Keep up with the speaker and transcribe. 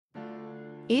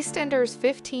EastEnders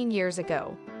 15 years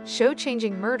ago,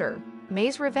 show-changing murder,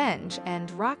 May's revenge,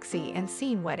 and Roxy and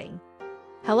Scene wedding.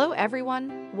 Hello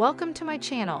everyone, welcome to my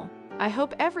channel. I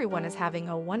hope everyone is having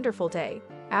a wonderful day.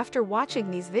 After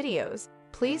watching these videos,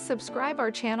 please subscribe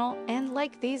our channel and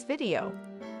like these video.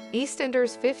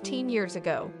 EastEnders 15 years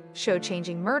ago,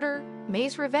 show-changing murder,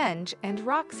 May's revenge, and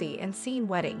Roxy and Scene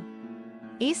wedding.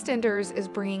 EastEnders is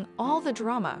bringing all the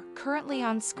drama currently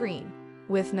on screen,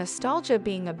 with nostalgia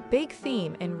being a big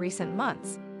theme in recent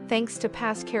months, thanks to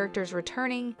past characters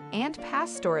returning and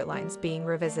past storylines being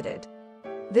revisited.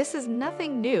 This is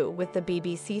nothing new with the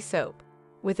BBC soap,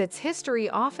 with its history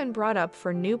often brought up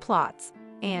for new plots,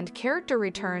 and character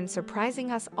returns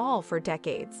surprising us all for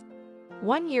decades.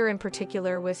 One year in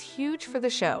particular was huge for the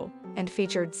show and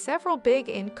featured several big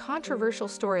and controversial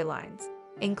storylines,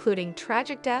 including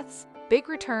tragic deaths, big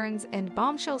returns, and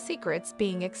bombshell secrets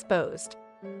being exposed.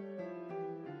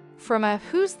 From a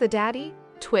 "who's the daddy"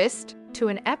 twist to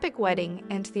an epic wedding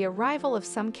and the arrival of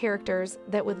some characters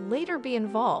that would later be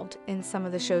involved in some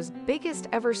of the show's biggest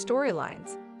ever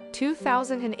storylines,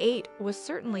 2008 was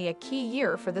certainly a key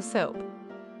year for the soap.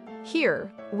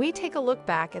 Here, we take a look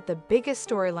back at the biggest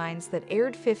storylines that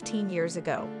aired 15 years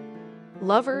ago.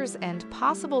 Lovers and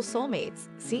possible soulmates,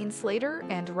 Seton Slater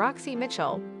and Roxy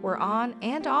Mitchell, were on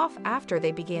and off after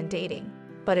they began dating,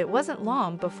 but it wasn't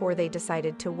long before they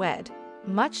decided to wed,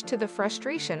 much to the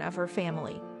frustration of her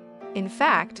family. In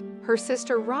fact, her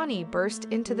sister Ronnie burst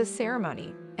into the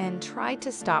ceremony and tried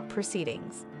to stop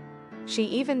proceedings. She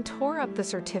even tore up the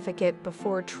certificate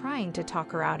before trying to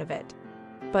talk her out of it.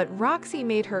 But Roxy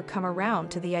made her come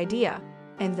around to the idea,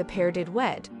 and the pair did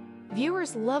wed.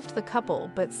 Viewers loved the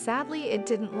couple, but sadly it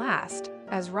didn't last,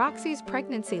 as Roxy's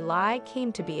pregnancy lie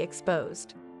came to be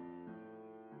exposed.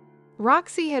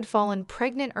 Roxy had fallen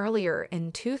pregnant earlier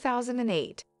in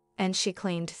 2008, and she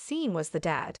claimed Scene was the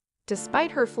dad,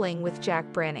 despite her fling with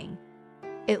Jack Branning.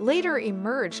 It later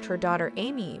emerged her daughter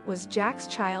Amy was Jack's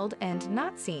child and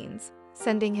not Scene's,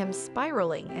 sending him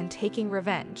spiraling and taking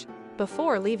revenge,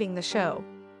 before leaving the show.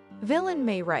 Villain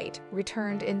May Wright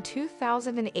returned in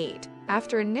 2008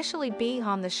 after initially being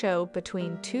on the show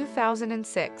between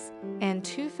 2006 and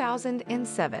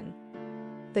 2007.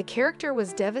 The character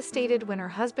was devastated when her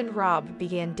husband Rob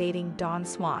began dating Dawn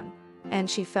Swan, and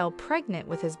she fell pregnant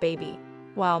with his baby,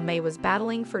 while May was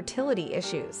battling fertility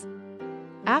issues.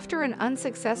 After an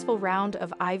unsuccessful round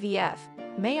of IVF,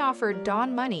 May offered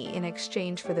Dawn money in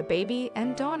exchange for the baby,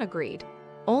 and Dawn agreed,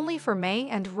 only for May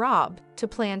and Rob to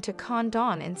plan to con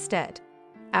Dawn instead.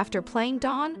 After playing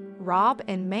Dawn, Rob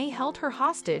and May held her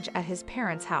hostage at his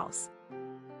parents' house.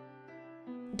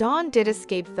 Dawn did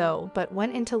escape though, but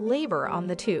went into labor on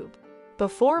the tube,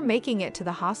 before making it to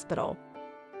the hospital.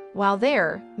 While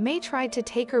there, May tried to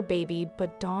take her baby,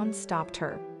 but Dawn stopped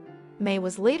her. May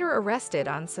was later arrested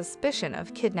on suspicion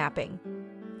of kidnapping.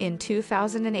 In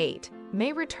 2008,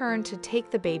 May returned to take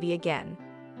the baby again,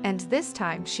 and this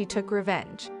time she took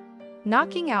revenge.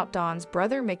 Knocking out Dawn's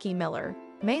brother Mickey Miller,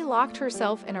 May locked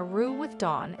herself in a room with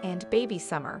Dawn and baby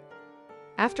Summer.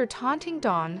 After taunting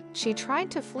Dawn, she tried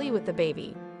to flee with the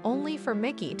baby, only for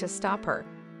Mickey to stop her.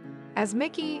 As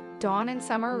Mickey, Dawn, and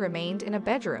Summer remained in a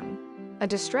bedroom, a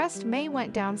distressed May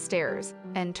went downstairs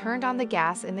and turned on the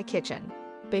gas in the kitchen,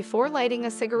 before lighting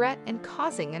a cigarette and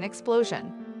causing an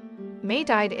explosion. May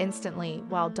died instantly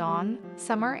while Dawn,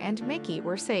 Summer, and Mickey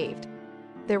were saved.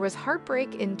 There was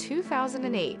heartbreak in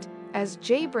 2008 as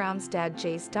Jay Brown's dad,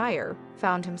 Jace Dyer,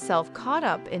 found himself caught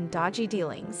up in dodgy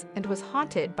dealings and was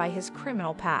haunted by his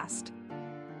criminal past.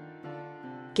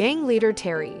 Gang leader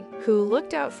Terry, who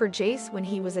looked out for Jace when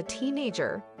he was a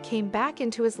teenager, came back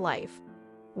into his life.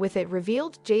 With it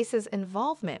revealed Jace's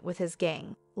involvement with his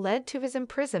gang led to his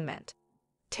imprisonment.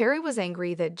 Terry was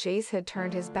angry that Jace had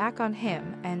turned his back on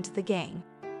him and the gang.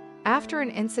 After an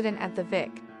incident at the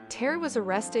Vic, Terry was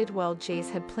arrested while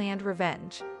Jace had planned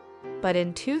revenge. But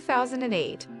in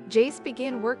 2008, Jace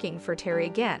began working for Terry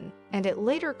again, and it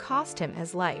later cost him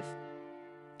his life.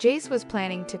 Jace was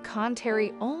planning to con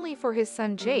Terry only for his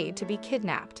son Jay to be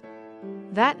kidnapped.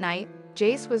 That night,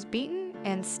 Jace was beaten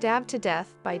and stabbed to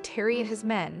death by Terry and his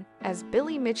men as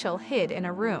Billy Mitchell hid in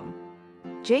a room.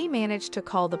 Jay managed to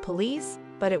call the police,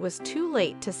 but it was too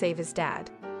late to save his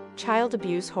dad. Child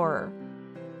abuse horror.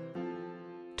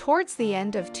 Towards the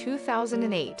end of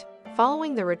 2008,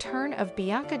 following the return of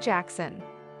Bianca Jackson,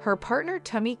 her partner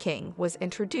Tommy King was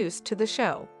introduced to the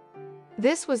show.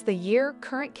 This was the year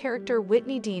current character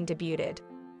Whitney Dean debuted,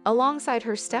 alongside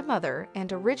her stepmother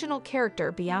and original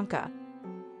character Bianca.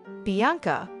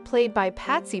 Bianca, played by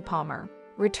Patsy Palmer,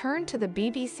 returned to the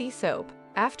BBC soap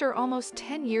after almost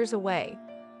 10 years away.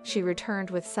 She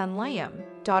returned with son Liam,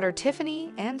 daughter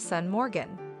Tiffany, and son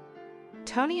Morgan.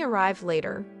 Tony arrived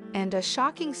later, and a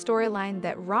shocking storyline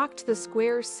that rocked the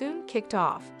square soon kicked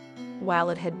off. While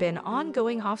it had been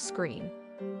ongoing off-screen,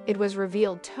 it was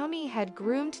revealed Tony had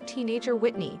groomed teenager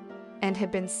Whitney and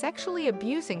had been sexually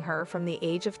abusing her from the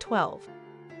age of 12.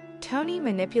 Tony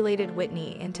manipulated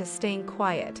Whitney into staying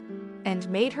quiet and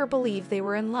made her believe they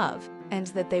were in love and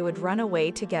that they would run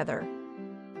away together.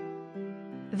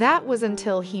 That was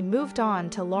until he moved on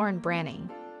to Lauren Branning.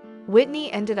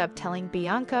 Whitney ended up telling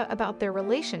Bianca about their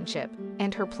relationship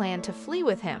and her plan to flee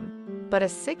with him, but a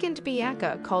sickened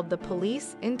Bianca called the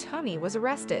police and Tony was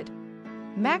arrested.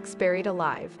 Max buried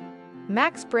alive.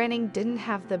 Max Branning didn't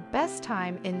have the best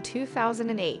time in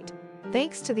 2008,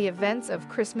 thanks to the events of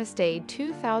Christmas Day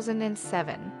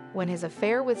 2007, when his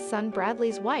affair with son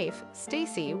Bradley's wife,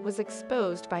 Stacy, was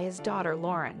exposed by his daughter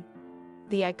Lauren.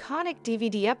 The iconic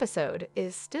DVD episode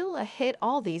is still a hit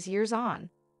all these years on.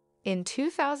 In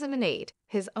 2008,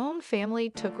 his own family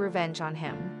took revenge on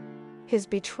him. His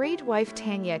betrayed wife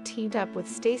Tanya teamed up with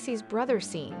Stacy's brother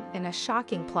Sean in a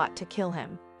shocking plot to kill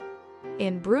him.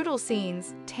 In brutal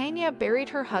scenes, Tanya buried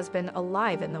her husband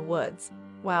alive in the woods,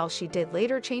 while she did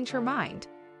later change her mind.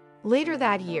 Later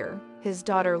that year, his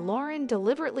daughter Lauren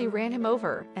deliberately ran him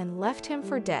over and left him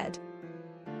for dead.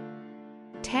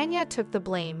 Tanya took the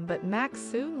blame, but Max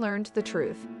soon learned the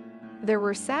truth. There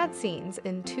were sad scenes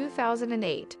in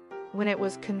 2008 when it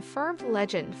was confirmed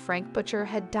legend Frank Butcher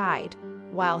had died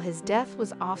while his death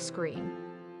was off-screen.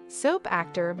 Soap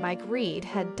actor Mike Reed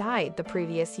had died the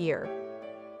previous year.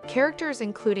 Characters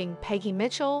including Peggy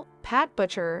Mitchell, Pat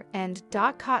Butcher, and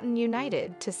Doc Cotton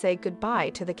united to say goodbye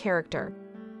to the character.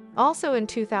 Also in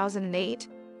 2008,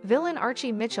 villain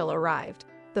Archie Mitchell arrived,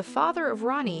 the father of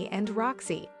Ronnie and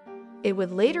Roxy. It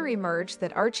would later emerge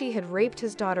that Archie had raped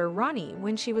his daughter Ronnie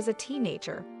when she was a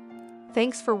teenager.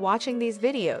 Thanks for watching these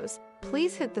videos.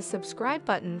 Please hit the subscribe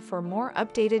button for more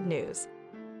updated news.